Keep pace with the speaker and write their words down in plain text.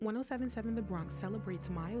1077 The Bronx celebrates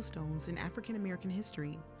milestones in African American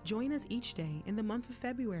history. Join us each day in the month of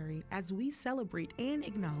February as we celebrate and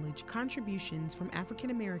acknowledge contributions from African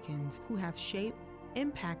Americans who have shaped,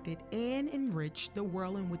 impacted, and enriched the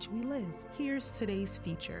world in which we live. Here's today's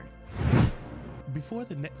feature. Before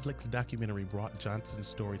the Netflix documentary brought Johnson's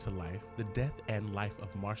story to life, The Death and Life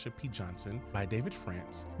of Marsha P. Johnson by David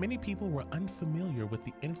France, many people were unfamiliar with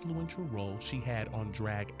the influential role she had on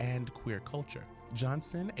drag and queer culture.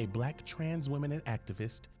 Johnson, a black trans woman and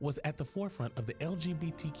activist, was at the forefront of the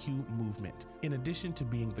LGBTQ movement. In addition to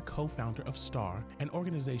being the co-founder of STAR, an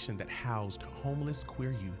organization that housed homeless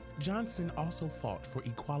queer youth, Johnson also fought for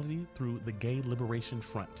equality through the Gay Liberation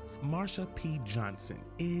Front. Marsha P. Johnson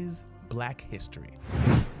is Black history.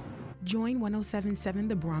 Join 1077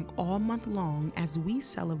 The Bronx all month long as we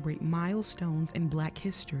celebrate milestones in Black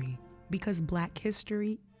history, because Black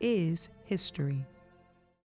history is history.